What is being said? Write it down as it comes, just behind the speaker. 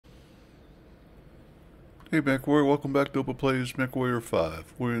Hey MechWarrior, welcome back to Plays MechWarrior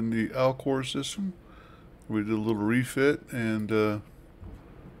 5. We're in the Alcor system. We did a little refit and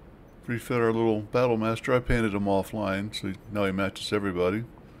refit our little battle master. I painted him offline, so now he matches everybody.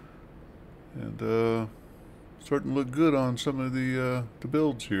 And starting to look good on some of the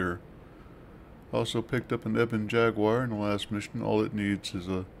builds here. Also picked up an Ebon Jaguar in the last mission. All it needs is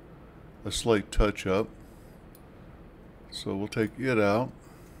a slight touch up. So we'll take it out.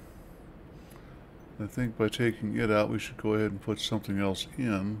 I think by taking it out we should go ahead and put something else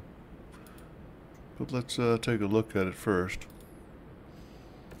in. But let's take a look at it first.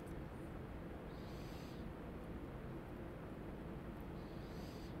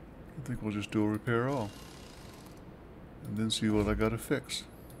 I think we'll just do a repair all. And then see what I gotta fix.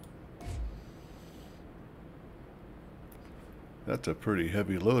 That's a pretty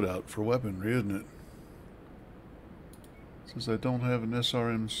heavy loadout for weaponry, isn't it? Since I don't have an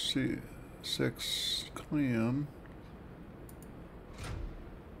SRMC 6 clan,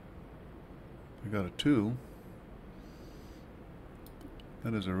 I got a 2.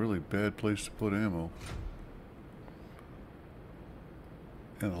 That is a really bad place to put ammo.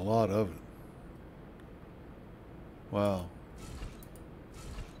 And a lot of it. Wow.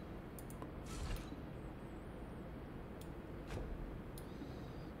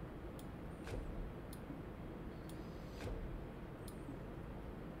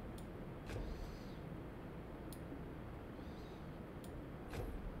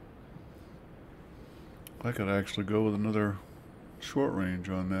 I could actually go with another short range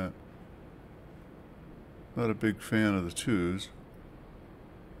on that. Not a big fan of the 2s.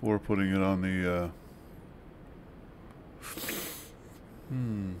 Or putting it on the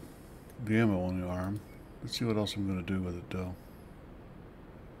ammo on the arm. Let's see what else I'm going to do with it though.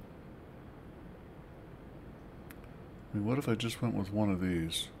 I mean, what if I just went with one of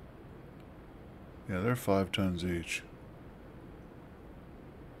these? Yeah, they're 5 tons each.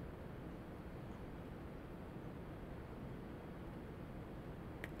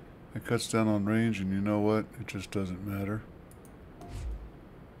 It cuts down on range, and you know what? It just doesn't matter.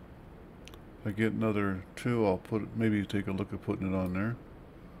 If I get another 2, I'll put it, maybe take a look at putting it on there.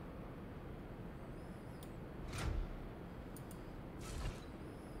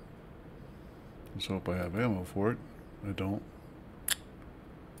 Let's hope I have ammo for it. I don't.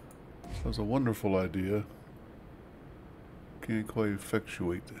 So that's a wonderful idea. Can't quite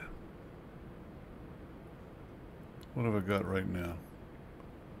effectuate that. What have I got right now?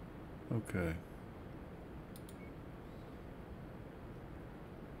 Okay.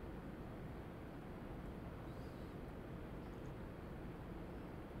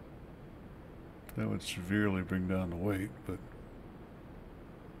 That would severely bring down the weight, but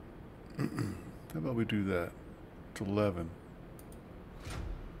how about we do that? It's 11.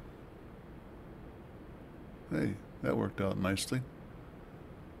 Hey, that worked out nicely.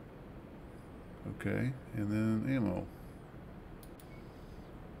 Okay, and then ammo.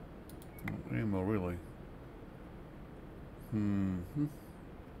 Ammo, really.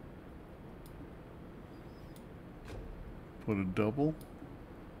 Put a double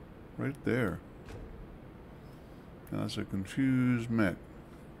right there. Now it's a confused mech.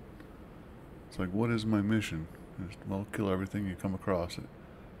 It's like, what is my mission? Just, well, kill everything you come across it.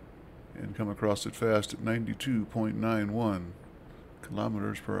 And come across it fast at 92.91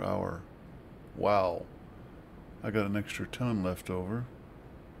 kilometers per hour. Wow. I got an extra ton left over.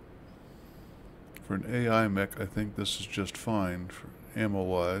 For an AI mech, I think this is just fine for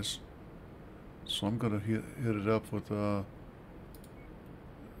ammo-wise. So I'm going to hit it up with a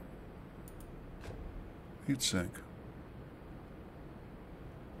heat sink.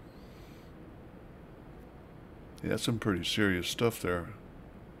 Yeah, some pretty serious stuff there.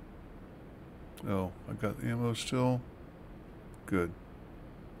 Oh, I got ammo still. Good.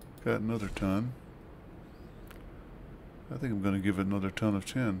 Got another ton. I think I'm going to give it another ton of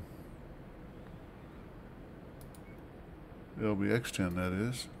 10. It'll be X10, that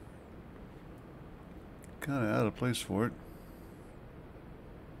is. Kind of out of place for it.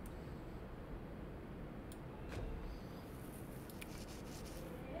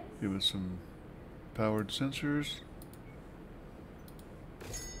 Give it some powered sensors.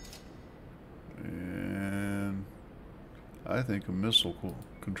 And I think a missile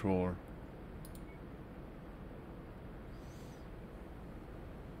controller.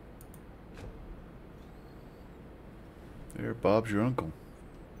 There, Bob's your uncle.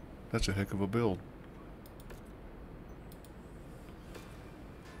 That's a heck of a build.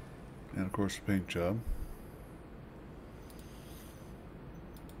 And of course the paint job.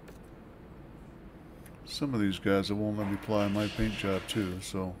 Some of these guys that won't let me apply my paint job too,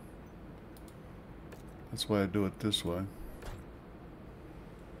 so That's why I do it this way.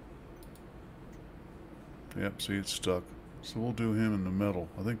 Yep, see, it's stuck. So we'll do him in the metal.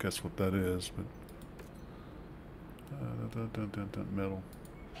 I think that's what that is, but... metal.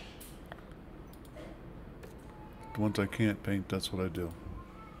 The ones I can't paint, that's what I do.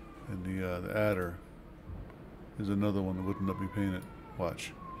 And the adder is another one that wouldn't let me paint it.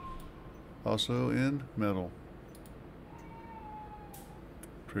 Watch. Also in metal.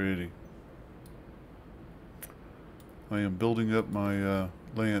 Pretty. I am building up my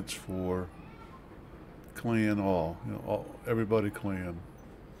lance for clan all. You know, everybody clan.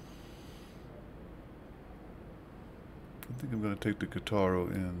 I think I'm going to take the Kataro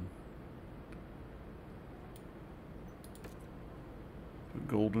in. Put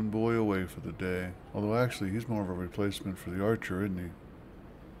Golden Boy away for the day. Although actually he's more of a replacement for the archer, isn't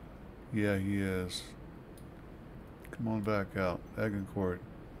he? Yeah, he is. Come on back out. Agincourt.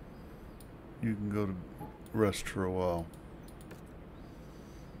 You can go to rest for a while.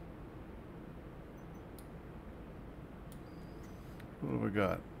 What have I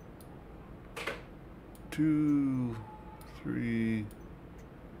got? 2, 3,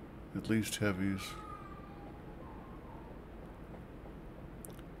 at least heavies.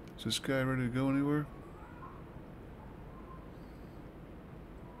 Is this guy ready to go anywhere?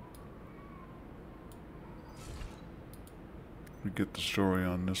 We get the story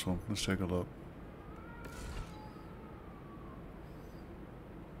on this one. Let's take a look.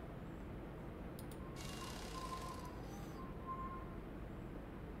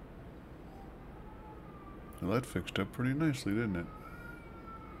 Well, that fixed up pretty nicely, didn't it?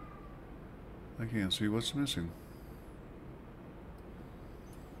 I can't see what's missing.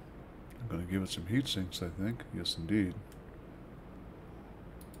 I'm going to give it some heat sinks, I think. Yes, indeed.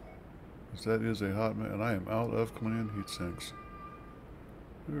 Because that is a hot man, and I am out of clan heat sinks.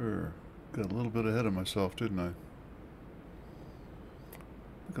 Sure. Got a little bit ahead of myself, didn't I?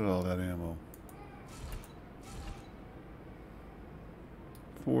 Look at all that ammo.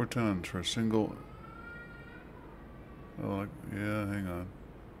 4 tons for a single... Oh, yeah, hang on.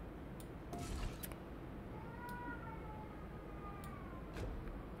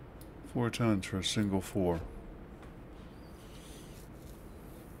 Four tons for a single 4.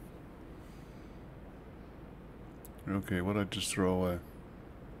 Okay, what'd I just throw away?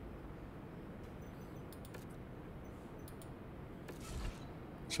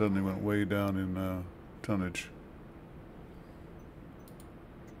 Suddenly went way down in tonnage.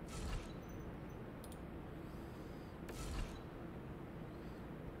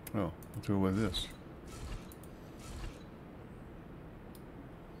 Oh, I threw away this.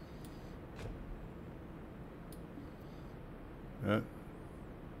 That.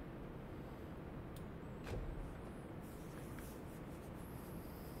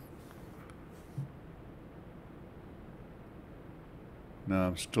 No,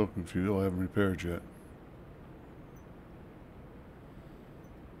 I'm still confused. Oh, I haven't repaired yet.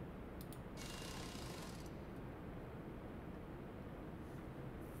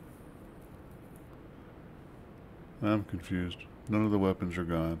 I'm confused. None of the weapons are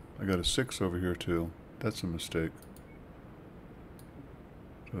gone. I got a 6 over here too. That's a mistake.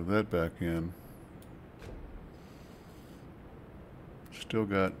 Throw that back in. Still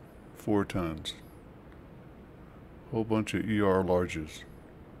got 4 tons. Whole bunch of ER larges.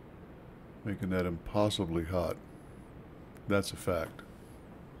 Making that impossibly hot. That's a fact.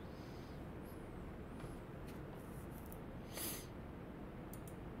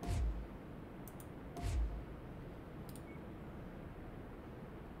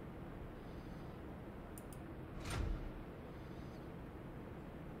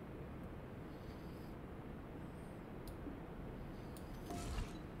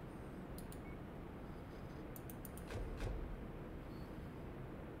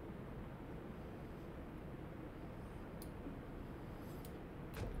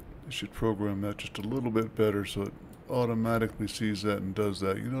 I should program that just a little bit better so it automatically sees that and does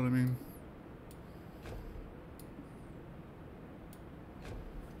that. You know what I mean?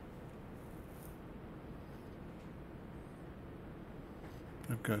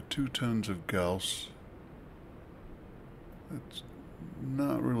 I've got 2 tons of Gauss. That's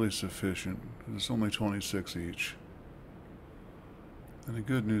not really sufficient. It's only 26 each. And the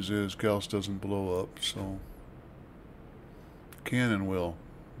good news is Gauss doesn't blow up, so cannon will.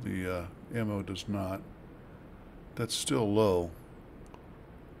 The ammo does not. That's still low.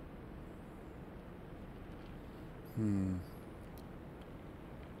 And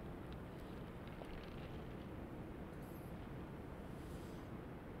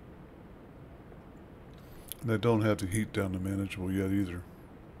I don't have the heat down to manageable yet either.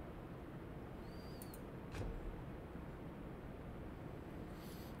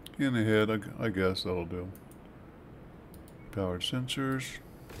 In the head, I guess that'll do. Powered sensors.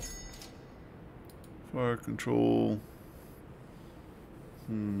 Fire control.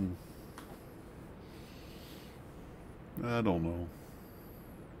 I don't know.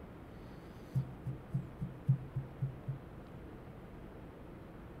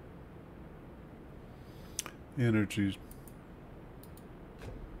 Energies.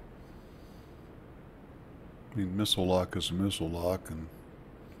 I mean, missile lock is a missile lock, and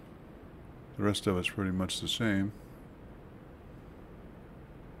the rest of it's pretty much the same.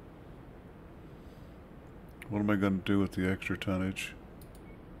 What am I going to do with the extra tonnage?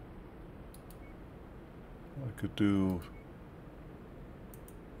 I could do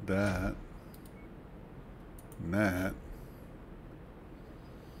that, and that,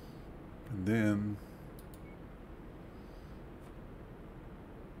 and then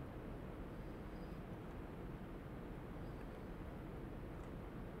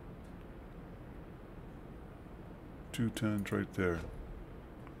two tons right there.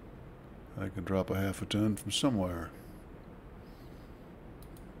 I can drop a half a ton from somewhere.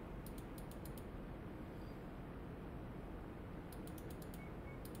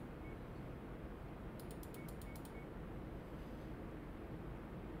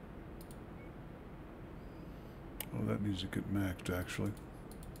 Oh, that needs to get maxed actually.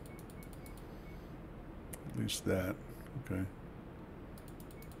 At least that. Okay.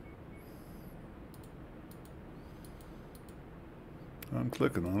 I'm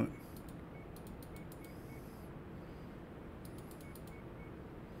clicking on it.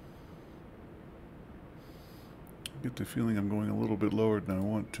 I get the feeling I'm going a little bit lower than I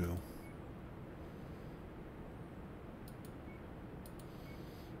want to.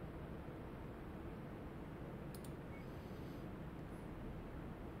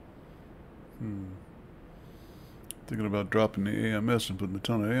 Thinking about dropping the AMS and putting a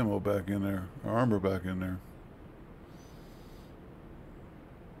ton of ammo back in there, or armor back in there.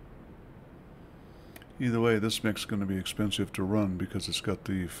 Either way, this mech's going to be expensive to run because it's got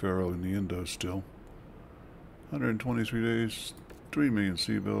the Pharaoh and the Indo still. 123 days, 3 million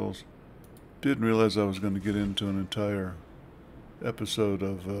C-bills. Didn't realize I was going to get into an entire episode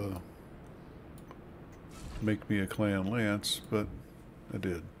of Make Me a Clan Lance, but I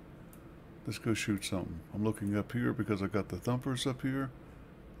did. Let's go shoot something. I'm looking up here because I got the thumpers up here.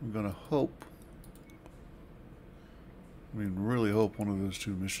 I'm going to hope, really hope one of those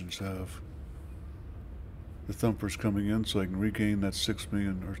two missions have the thumpers coming in so I can regain that 6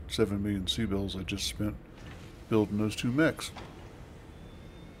 million or 7 million C-bills I just spent building those two mechs.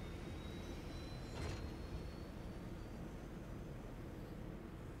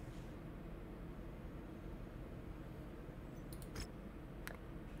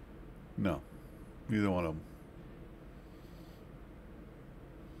 No, neither one of them.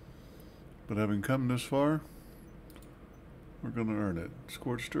 But having come this far, we're going to earn it.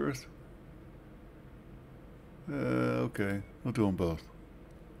 Scorched Earth? Okay, we'll do them both.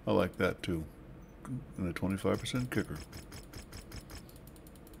 I like that too. And a 25% kicker.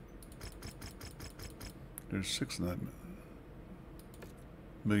 There's 6 of that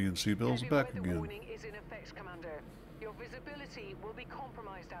million C-bills back again. Warning is in effect, Commander. Your visibility will be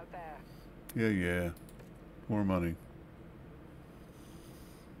compromised out there. Yeah. More money.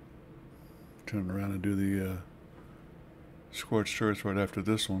 Turn around and do the Scorched Earth right after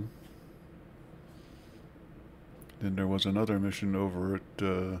this one. Then there was another mission over at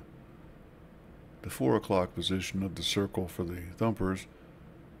the 4 o'clock position of the circle for the thumpers.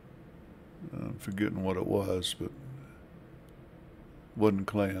 I'm forgetting what it was, but wasn't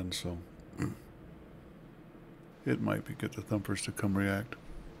clan, so it might be get the thumpers to come react.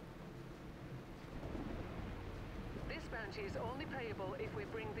 This bounty is only payable if we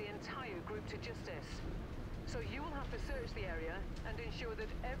bring the entire group to justice. So you will have to search the area and ensure that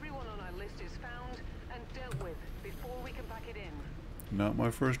everyone on our list is found and dealt with before we can pack it in. Not my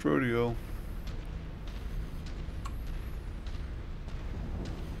first rodeo.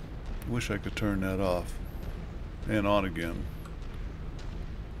 Wish I could turn that off and on again.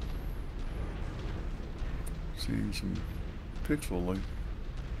 Seeing some pixel like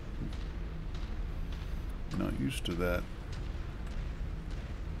not used to that.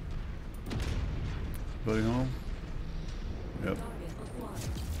 Buddy home? Yep.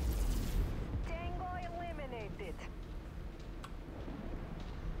 Tango eliminated.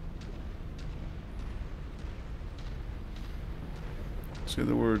 Say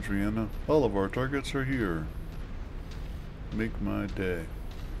the words, Rihanna. All of our targets are here. Make my day.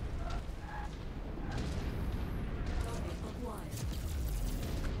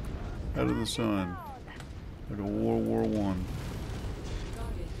 Out of the sun. Like a World War I.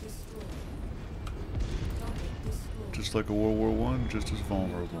 Just like a World War One, just as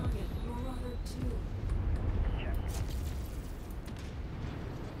vulnerable.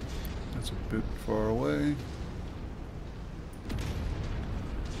 That's a bit far away.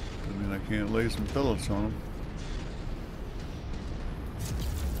 I mean, I can't lay some pellets on them.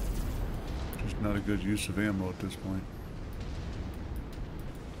 Just not a good use of ammo at this point.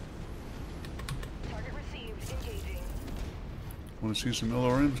 Target received. Engaging. Want to see some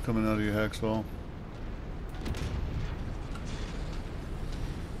LRMs coming out of you, Hacksaw?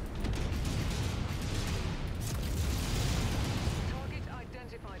 Target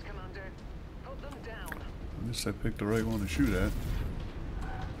identified, Commander. Put them down. At least I picked the right one to shoot at.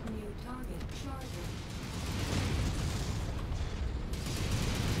 New target charging.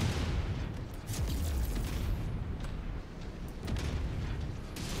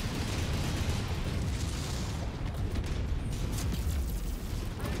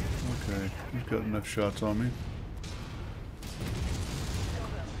 Okay, he's got enough shots on me.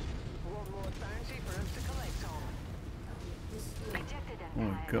 One more bounty for us to collect on. Oh,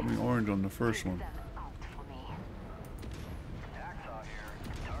 it got me orange on the first one.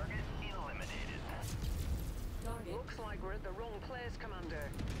 Looks like we're at the wrong place, Commander.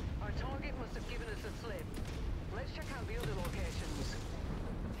 Our target must have given us a slip. Let's check out the other locations.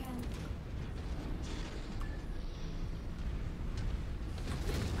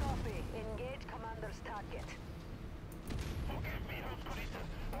 Copy. Engage Commander's target.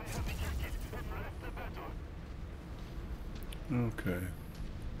 Okay.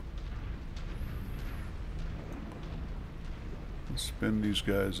 Let's spin these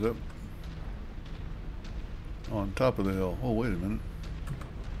guys up on top of the hill. Oh, wait a minute.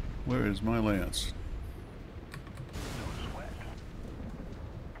 Where is my lance?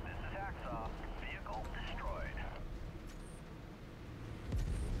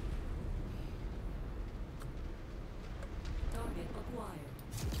 Target acquired.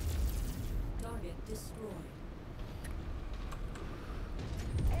 Target destroyed.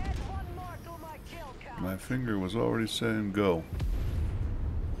 Add one more to my kill count. My finger was already saying go.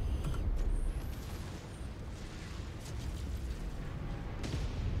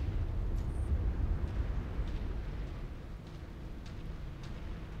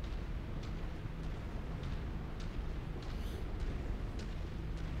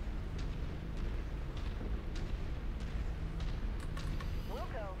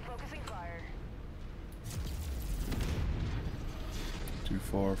 Wilco, focusing fire. Too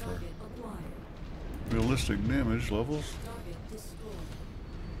far for Target acquired. realistic damage levels. Target destroyed.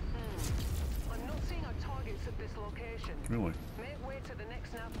 I'm not seeing our targets at this location. Really? Make way to the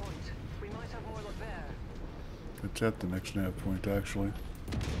next nav point. We might have more luck there. It's at the next nav point, actually.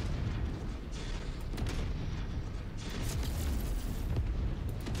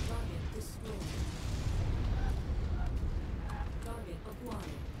 Target destroyed. Target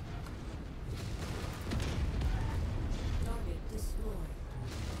acquired. Target destroyed.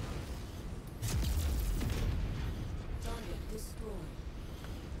 Target destroyed.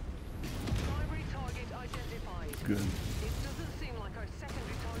 Primary target identified. Good. It doesn't seem like our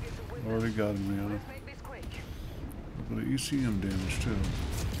secondary targets are with Already us. got him, Leona. Let's make this quick. A bit of ECM damage, too.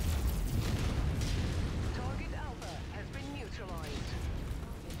 Target Alpha has been neutralized.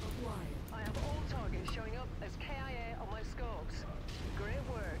 Target acquired. I have all targets showing up as KIA on my scopes. Great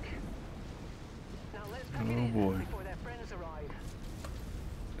work. Now let's pack it Oh, in boy. before their friends arrive.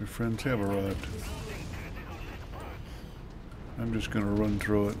 Your friends have arrived. I'm just gonna run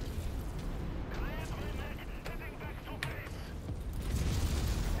through it.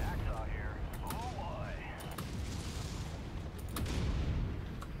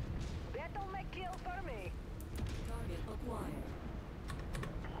 Battlemech kill for me. Target acquired.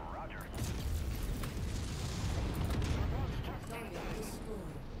 Target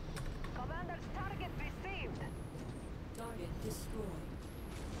destroyed. Commander's target received. Target destroyed.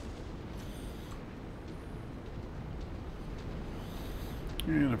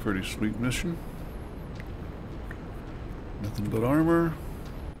 And a pretty sweet mission. Nothing but armor.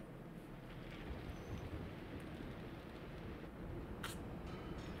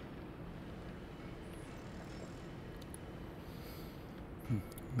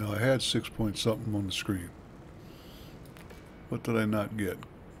 Now I had 6 point something on the screen. What did I not get?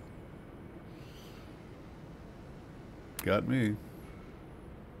 Got me.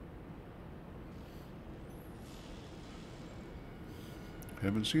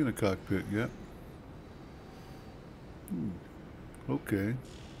 Haven't seen a cockpit yet. Okay.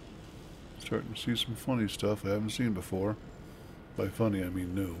 Starting to see some funny stuff I haven't seen before. By funny, I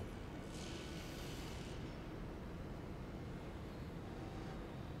mean new.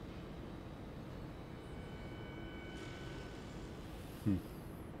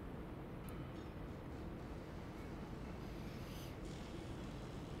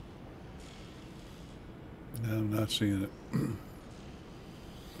 No, I'm not seeing it.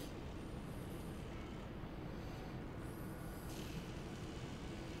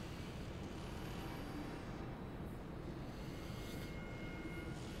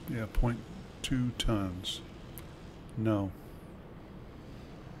 Yeah, 0.2 tons. No.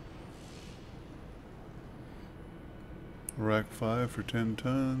 Rack 5 for 10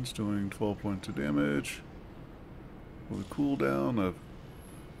 tons, doing 12 points of damage. With a cooldown of,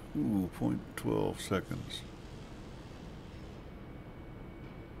 0.12 seconds.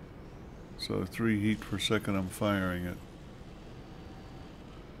 So 3 heat per second I'm firing it.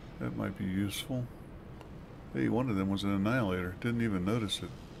 That might be useful. Hey, one of them was an annihilator. Didn't even notice it.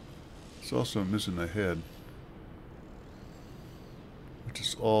 It's also missing a head, which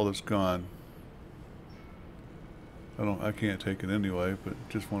is all that's gone. I can't take it anyway, but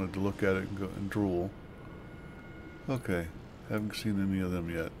just wanted to look at it and go and drool. Okay, haven't seen any of them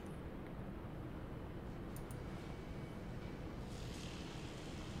yet.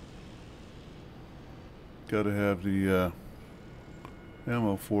 Gotta have the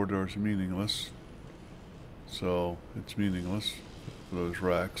ammo for is meaningless, so it's meaningless for those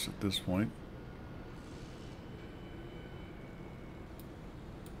racks at this point.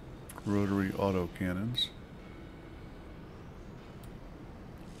 Rotary auto cannons.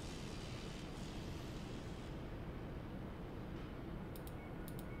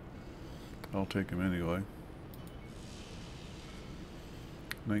 I'll take him anyway.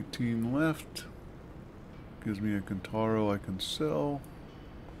 19 left. Gives me a Kintaro I can sell.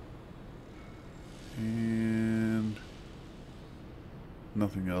 And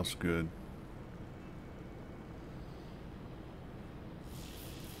nothing else good.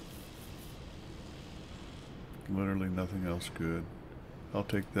 Literally nothing else good. I'll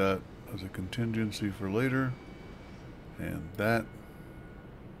take that as a contingency for later. And that.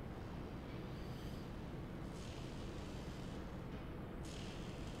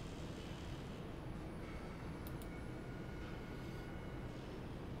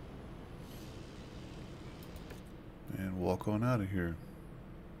 And walk on out of here.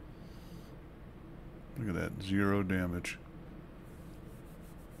 Look at that, 0 damage.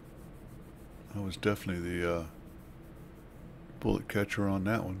 I was definitely the bullet catcher on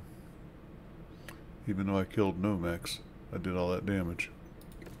that one. Even though I killed no mechs, I did all that damage.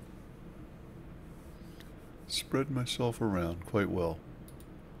 Spread myself around quite well.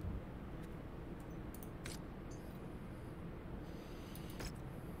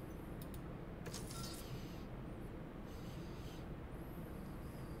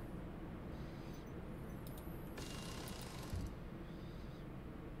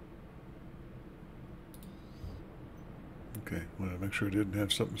 Okay, wanted to make sure I didn't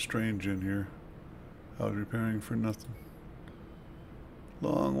have something strange in here. I was repairing for nothing.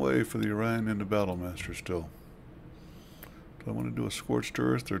 Long way for the Orion and the Battlemaster still. Do I want to do a Scorched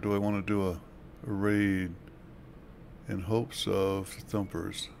Earth, or do I want to do a raid in hopes of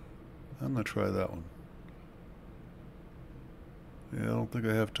Thumpers? I'm going to try that one. Yeah, I don't think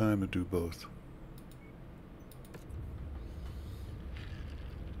I have time to do both.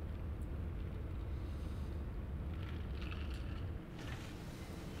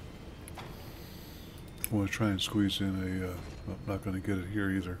 I want to try and squeeze in a, I'm not going to get it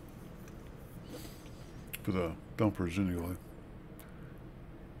here either. For the dumpers anyway.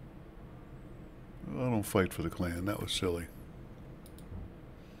 I don't fight for the clan, that was silly.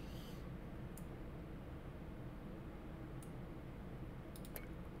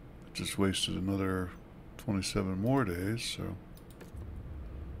 Just wasted another 27 more days, so.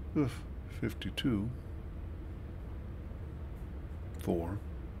 Oof, 52. 4.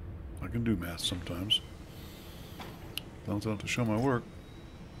 I can do math sometimes. Don't have to show my work.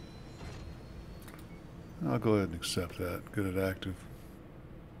 I'll go ahead and accept that. Get it active.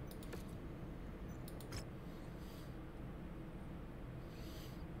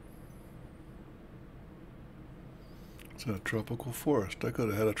 It's a tropical forest. I could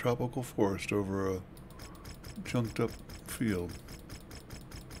have had a tropical forest over a chunked up field.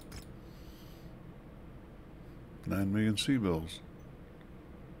 9 million sea bills.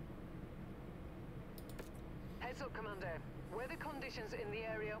 Heads up, Commander. Weather conditions in the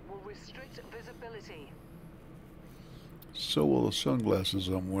area will restrict visibility. So will the sunglasses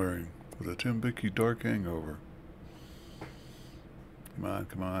I'm wearing with a Timbiki dark hangover. Come on,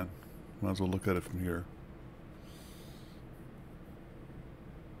 come on. Might as well look at it from here.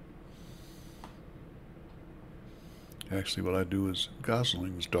 Actually, what I do is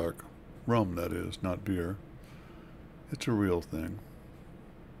Gosling's dark. Rum, that is, not beer. It's a real thing.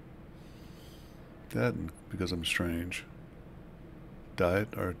 That, and because I'm strange. Diet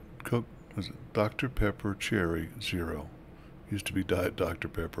or Coke Was it Dr. Pepper Cherry Zero? Used to be Diet Dr.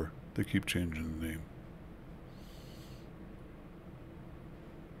 Pepper. They keep changing the name.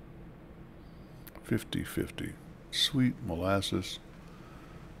 50-50. Sweet molasses.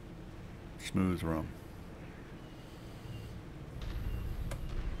 Smooth rum.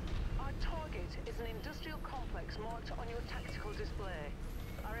 Our target is an industrial complex marked on your tactical display.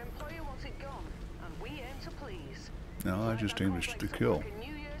 Our employer wants it gone, and we aim to please. No, I just aimed to kill. Like a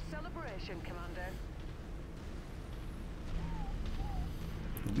New Year's celebration, Commander.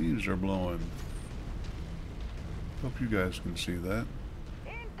 The leaves are blowing. Hope you guys can see that.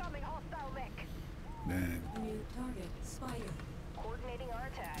 Incoming hostile mech. Dang. New target, spider. Coordinating our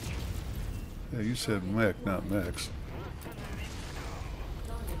attack. Yeah, you said mech, not mechs.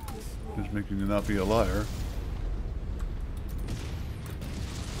 Target destroyed. Just making you not be a liar.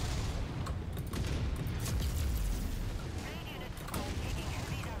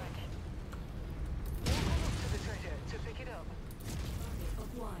 We'll come up to the treasure to pick it up. Target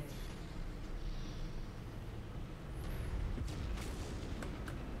acquired.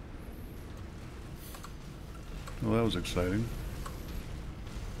 Well, that was exciting.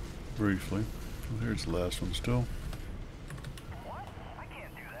 Briefly. Well, here's the last one still. What? I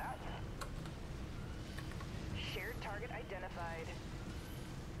can't do that. Shared target identified.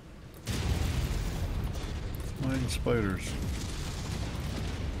 Flying spiders.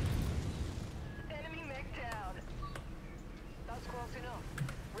 Enemy mech down. That's close enough.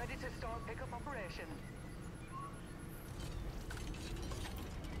 Ready to start pickup operation.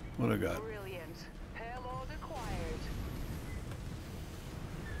 What I got? Brilliant. Payload acquired.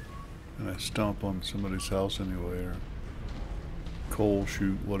 And I stomp on somebody's house anyway, or coal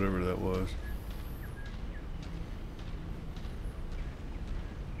chute, whatever that was.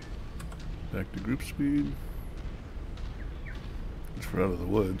 Back to group speed. Just we're out of the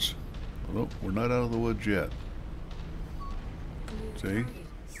woods. Well, nope, we're not out of the woods yet. New See? target,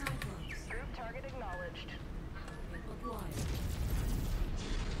 Cyclops. Group target acknowledged. Target acquired.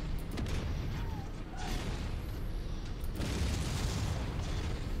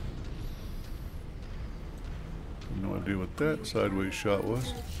 No idea what that sideways shot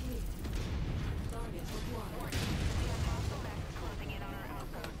was. Target acquired. Closing in on our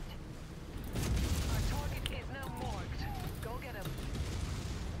outpost. Our target is now marked. Go get him.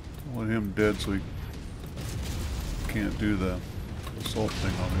 I want him dead so he can't do the assault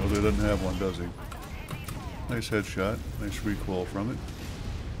thing on me. Although he doesn't have one, does he? Nice headshot. Nice recoil from it.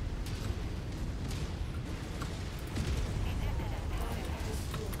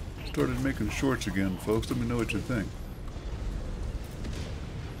 Started making shorts again, folks. Let me know what you think.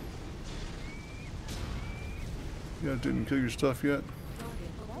 You guys didn't kill your stuff yet? Target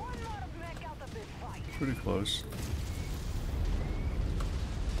acquired. One lot of mech out of this fight. Pretty close.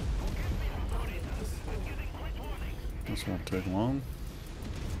 This won't take long.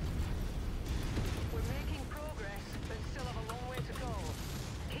 We're making progress, but still have a long way to go.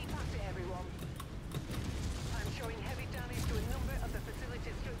 Keep at it, everyone. I'm showing heavy damage to a number of the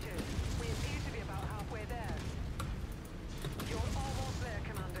facility structures. We appear to be about halfway there. You're almost there,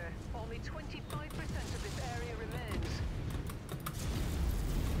 Commander. Only 25% of this area remains.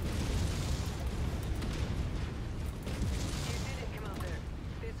 You did it, Commander.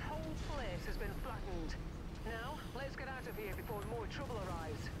 This whole place has been flattened. Now, let's get out of here before more trouble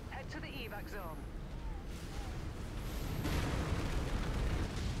arrives. Head to the evac zone.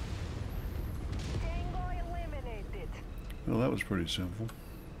 Tango eliminated. Well, that was pretty simple.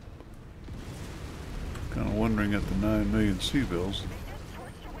 Kind of wondering at the 9 million C-bills,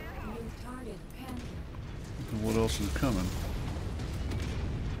 New target, Panther. what else is coming.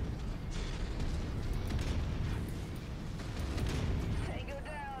 Tango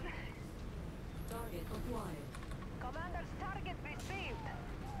down. Target acquired. Commander's target received.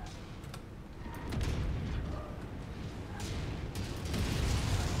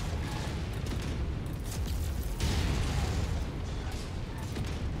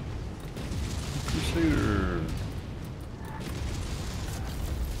 Crusader.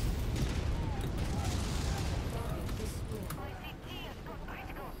 Target destroyed.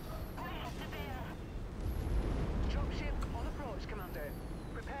 Dropship on approach, Commander.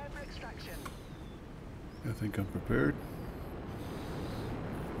 Prepare for extraction. I think I'm prepared.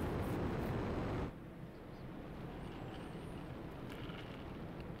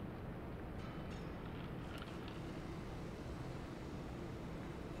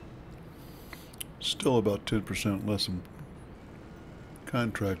 Still about 10% less than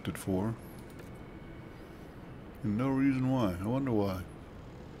contracted for. And no reason why. I wonder why.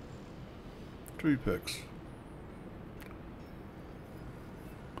 Tree picks.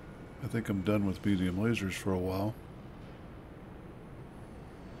 I think I'm done with medium lasers for a while.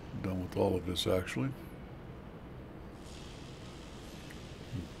 I'm done with all of this, actually.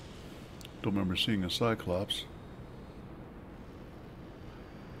 Don't remember seeing a Cyclops.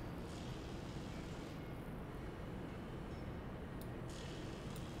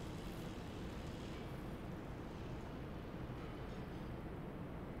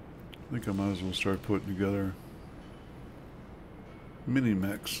 I think I might as well start putting together mini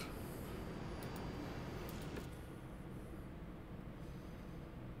mechs.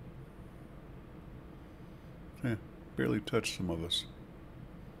 Yeah, barely touched some of us.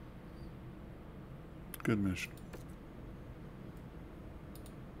 Good mission.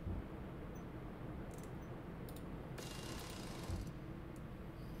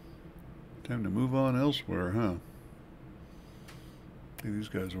 Time to move on elsewhere, huh? Hey, these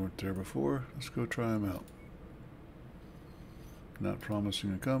guys weren't there before. Let's go try them out. Not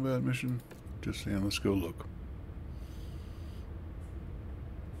promising a combat mission, just saying let's go look.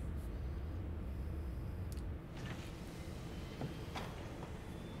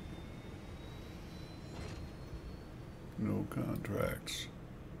 No contracts.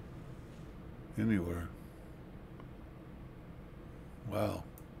 Anywhere. Wow.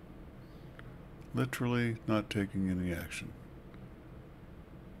 Literally not taking any action.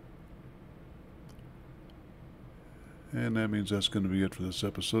 And that means that's going to be it for this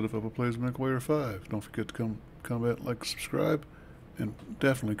episode of Plays MechWarrior 5. Don't forget to comment, like, subscribe, and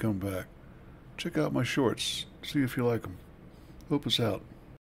definitely come back. Check out my shorts. See if you like them. Hope us out.